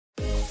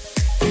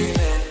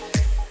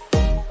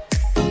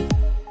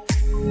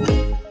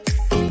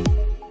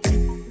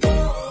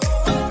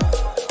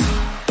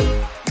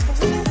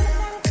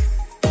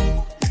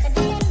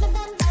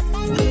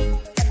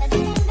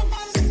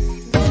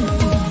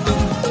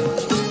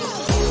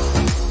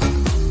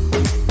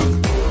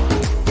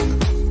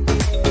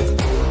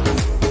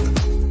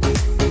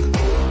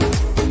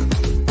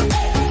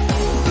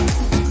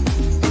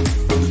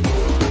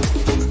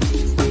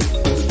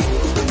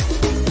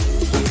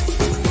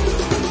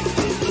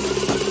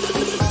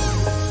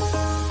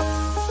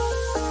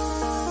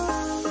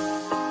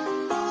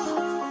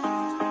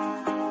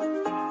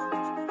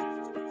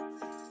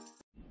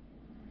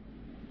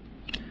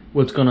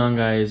What's going on,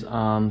 guys?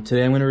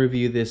 Today I'm going to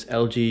review this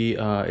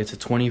LG, it's a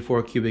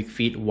 24 cubic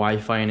feet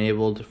Wi-Fi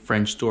enabled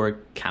French door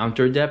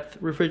counter depth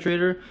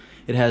refrigerator.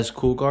 It has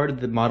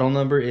CoolGuard. The model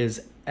number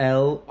is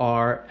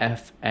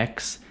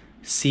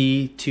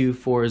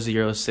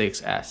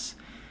LRFXC2406S.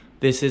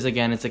 This is,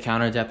 again, it's a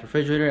counter depth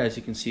refrigerator. As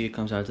you can see, it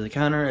comes out to the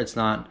counter. It's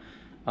not,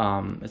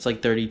 it's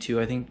like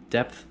 32, I think,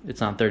 depth. It's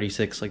not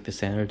 36 like the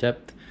standard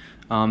depth.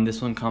 This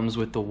one comes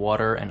with the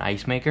water and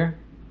ice maker.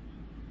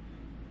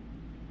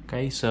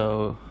 Okay,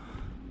 so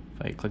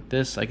if I click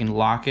this, I can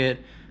lock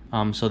it.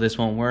 So this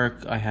won't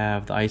work. I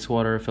have the ice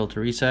water filter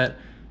reset,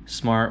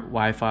 smart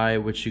Wi-Fi,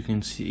 which you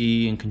can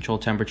see and control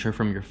temperature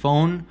from your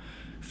phone,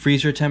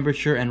 freezer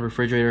temperature and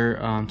refrigerator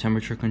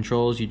temperature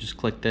controls. You just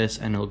click this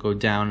and it'll go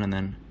down and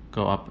then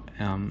go up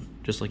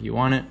just like you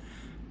want it.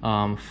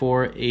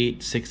 4,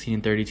 8, 16,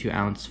 and 32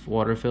 ounce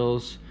water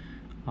fills,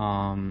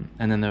 and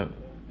then the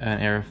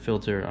air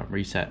filter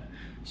reset.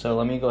 So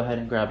let me go ahead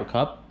and grab a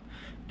cup.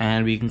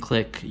 And we can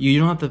click, you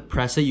don't have to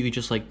press it, you can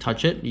just like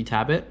touch it, you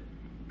tap it.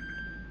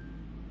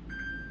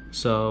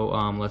 So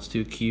let's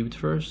do cubed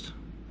first.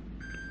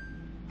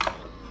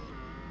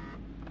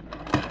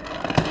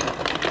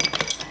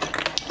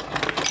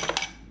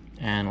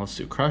 And let's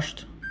do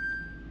crushed.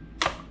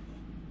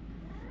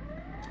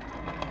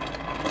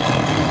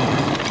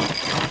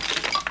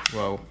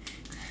 Whoa.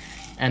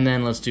 And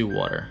then let's do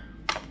water.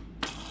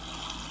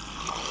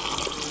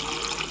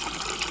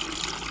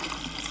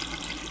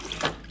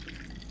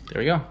 There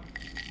we go.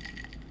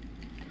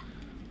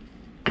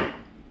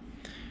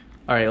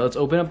 All right, let's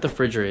open up the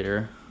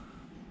refrigerator,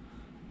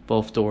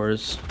 both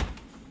doors.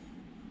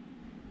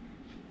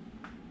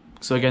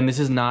 So again, this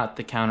is not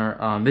the counter,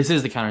 this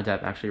is the counter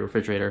depth, actually,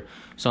 refrigerator.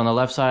 So on the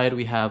left side,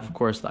 we have, of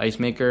course, the ice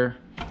maker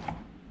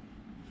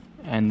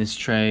and this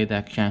tray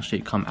that can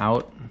actually come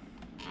out.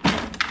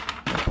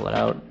 I'll pull it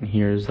out, and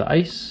here's the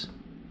ice.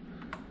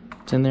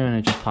 It's in there, and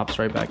it just pops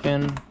right back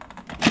in.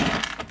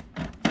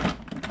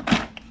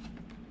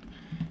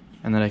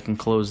 And then I can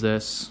close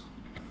this,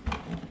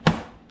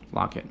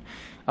 lock it.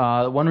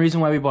 One reason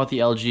why we bought the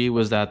LG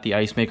was that the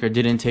ice maker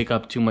didn't take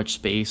up too much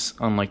space,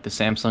 unlike the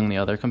Samsung and the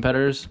other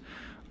competitors.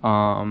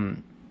 So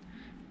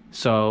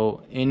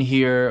in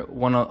here,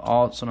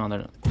 also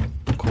another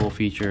cool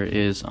feature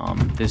is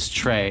this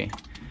tray.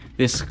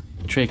 This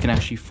tray can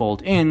actually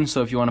fold in,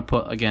 so if you want to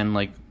put, again,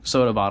 like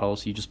soda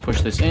bottles, you just push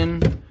this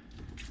in,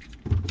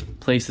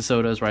 place the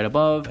sodas right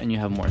above, and you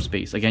have more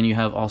space. Again, you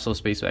have also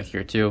space back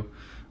here too.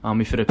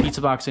 We fit a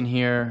pizza box in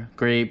here,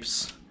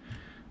 grapes.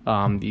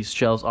 These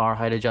shelves are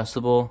height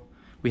adjustable.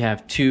 We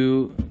have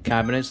 2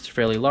 cabinets,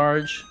 fairly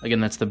large. Again,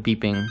 that's the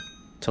beeping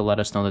to let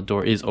us know the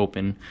door is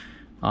open.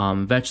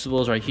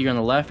 Vegetables right here on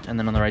the left, and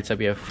then on the right side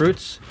we have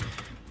fruits.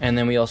 And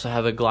then we also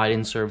have a glide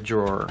and serve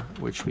drawer,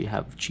 which we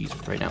have cheese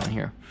right now in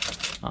here.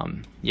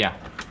 Yeah,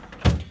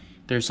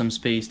 there's some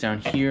space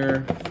down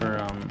here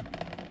for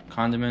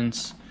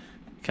condiments,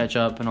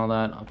 ketchup and all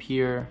that up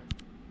here.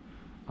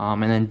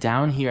 And then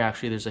down here,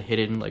 actually, there's a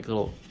hidden like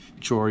little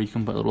drawer. You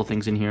can put little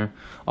things in here.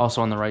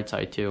 Also on the right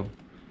side too.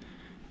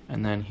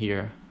 And then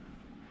here,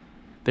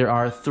 there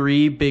are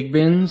 3 big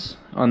bins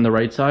on the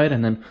right side,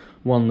 and then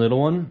 1 little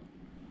one.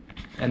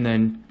 And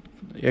then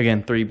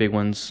again, 3 big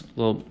ones, a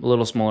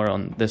little smaller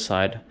on this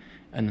side,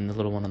 and then the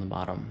little one on the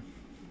bottom.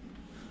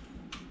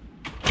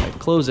 If I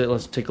close it,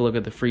 let's take a look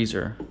at the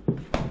freezer.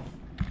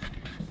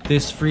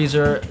 This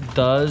freezer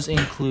does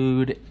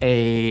include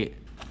a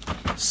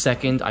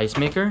second ice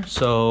maker,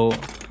 so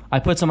I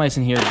put some ice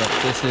in here, but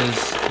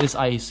this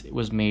ice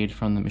was made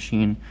from the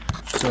machine.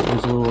 So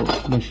there's a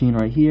little machine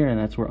right here, and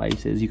that's where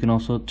ice is. You can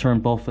also turn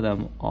both of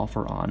them off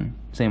or on.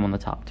 Same on the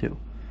top too.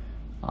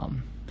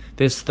 The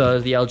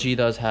LG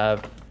does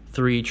have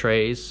 3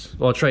 trays.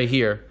 Well, a tray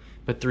here,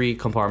 but 3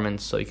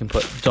 compartments. So you can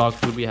put dog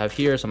food we have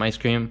here, some ice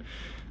cream,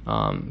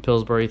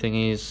 Pillsbury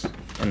thingies,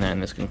 and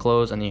then this can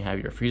close, and then you have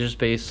your freezer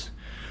space.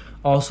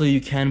 Also,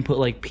 you can put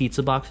like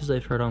pizza boxes,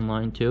 I've heard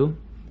online too,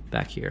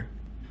 back here.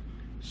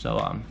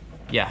 So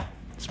yeah,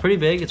 it's pretty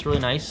big. It's really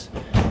nice.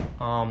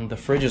 The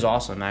fridge is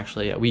awesome,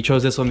 actually. We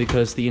chose this one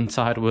because the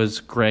inside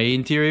was gray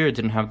interior. It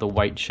didn't have the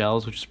white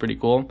shells, which is pretty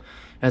cool. It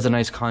has a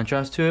nice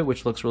contrast to it,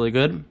 which looks really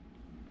good.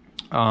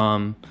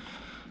 So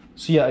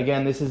yeah,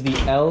 again, this is the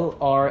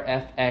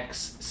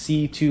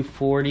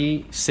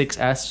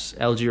LRFXC2406S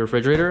LG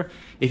refrigerator.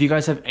 If you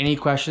guys have any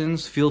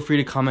questions, feel free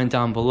to comment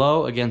down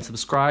below. Again,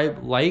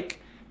 subscribe,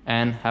 like,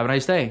 and have a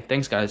nice day.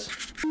 Thanks, guys.